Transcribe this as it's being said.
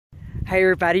Hi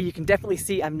everybody, you can definitely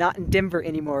see I'm not in Denver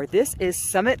anymore. This is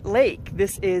Summit Lake.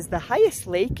 This is the highest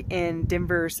lake in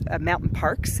Denver's mountain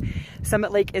parks.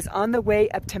 Summit Lake is on the way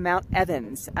up to Mount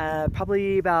Evans,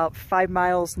 probably about 5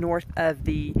 miles north of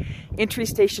the entry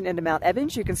station into Mount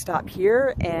Evans. You can stop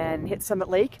here and hit Summit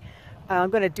Lake.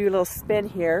 I'm going to do a little spin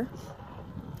here.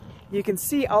 You can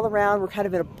see all around we're kind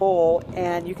of in a bowl,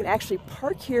 and you can actually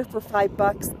park here for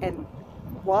 $5 and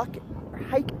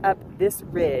hike up this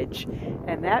ridge,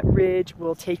 and that ridge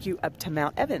will take you up to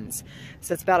Mount Evans.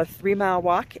 So it's about a 3-mile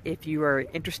walk. If you are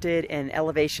interested in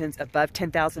elevations above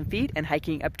 10,000 feet and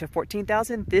hiking up to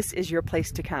 14,000, this is your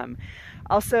place to come.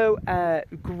 Also,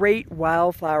 great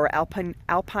wildflower,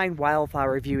 alpine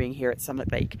wildflower viewing here at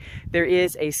Summit Lake. There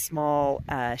is a small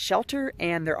shelter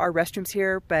and there are restrooms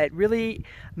here, but really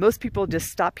most people just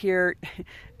stop here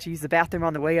to use the bathroom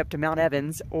on the way up to Mount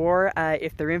Evans, or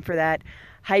if they're in for that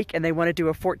hike and they want to do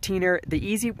a 14er,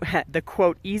 the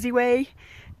quote easy way,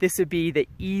 this would be the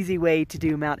easy way to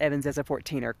do Mount Evans as a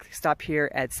 14er. Stop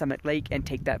here at Summit Lake and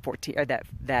take that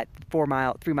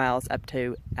 3 miles up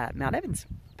to Mount Evans.